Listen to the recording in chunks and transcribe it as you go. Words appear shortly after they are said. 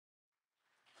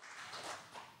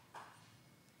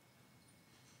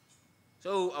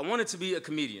So I wanted to be a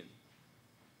comedian.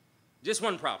 Just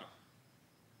one problem.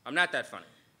 I'm not that funny.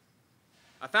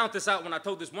 I found this out when I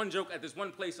told this one joke at this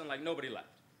one place and like nobody laughed.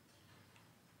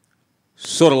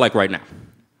 Sort of like right now.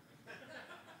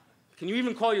 Can you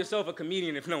even call yourself a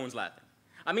comedian if no one's laughing?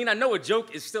 I mean, I know a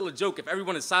joke is still a joke if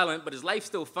everyone is silent, but is life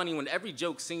still funny when every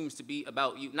joke seems to be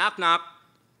about you? Knock, knock.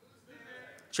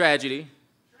 Tragedy.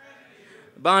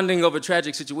 Bonding over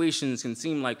tragic situations can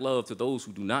seem like love to those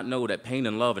who do not know that pain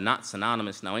and love are not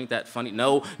synonymous. Now, ain't that funny?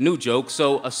 No, new joke.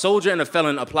 So a soldier and a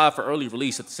felon apply for early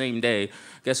release at the same day.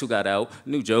 Guess who got out?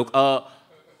 New joke.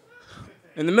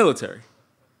 In the military.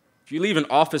 If you leave an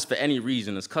office for any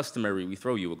reason, it's customary we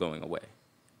throw you a going away.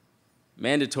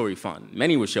 Mandatory fun.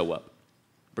 Many will show up,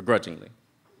 begrudgingly.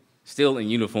 Still in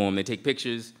uniform, they take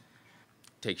pictures,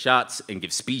 take shots, and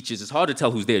give speeches. It's hard to tell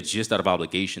who's there just out of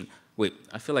obligation. Wait,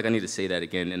 I feel like I need to say that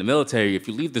again. In the military, if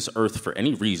you leave this earth for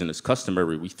any reason, it's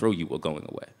customary we throw you a going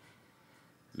away.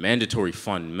 Mandatory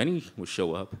fun. Many will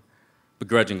show up,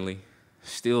 begrudgingly.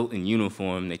 Still in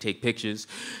uniform, they take pictures,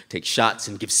 take shots,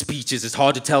 and give speeches. It's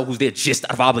hard to tell who's there just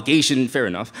out of obligation. Fair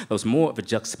enough. That was more of a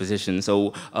juxtaposition.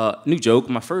 So, new joke,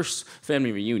 my first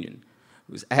family reunion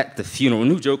was at the funeral.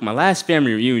 New joke, my last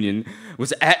family reunion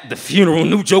was at the funeral.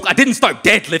 New joke, I didn't start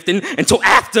deadlifting until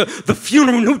after the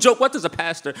funeral. New joke, what does a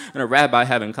pastor and a rabbi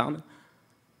have in common?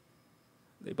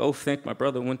 They both think my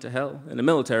brother went to hell. In the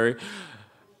military,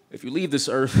 if you leave this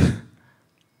earth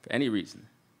for any reason,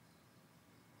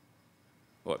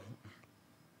 or,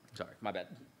 sorry, my bad.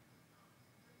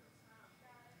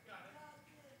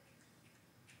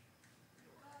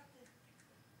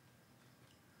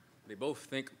 They both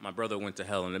think my brother went to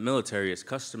hell. In the military, it's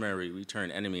customary we turn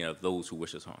enemy of those who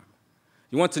wish us harm.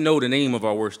 You want to know the name of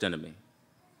our worst enemy?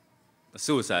 A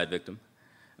suicide victim.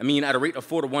 I mean, at a rate of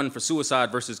 4-to-1 for suicide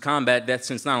versus combat death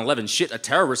since 9/11, shit, a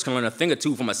terrorist can learn a thing or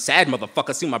two from a sad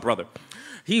motherfucker. See my brother.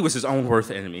 He was his own worst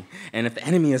enemy. And if the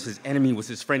enemy of his enemy was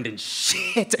his friend, then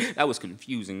shit, that was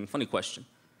confusing. Funny question.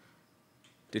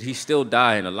 Did he still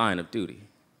die in the line of duty?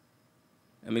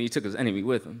 I mean, he took his enemy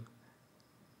with him.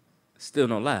 Still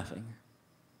no laughing.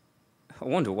 I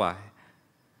wonder why.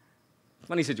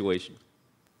 Funny situation.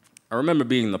 I remember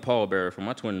being the pallbearer for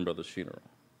my twin brother's funeral.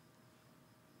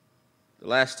 The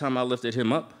last time I lifted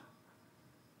him up,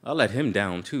 I let him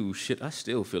down too. Shit, I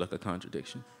still feel like a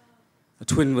contradiction. A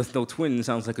twin with no twin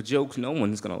sounds like a joke no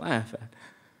one's gonna laugh at.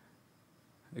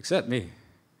 Except me.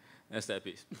 That's that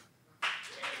piece.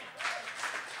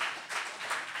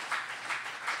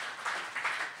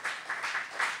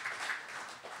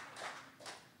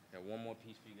 Got one more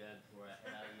piece for you guys before I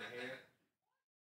head out.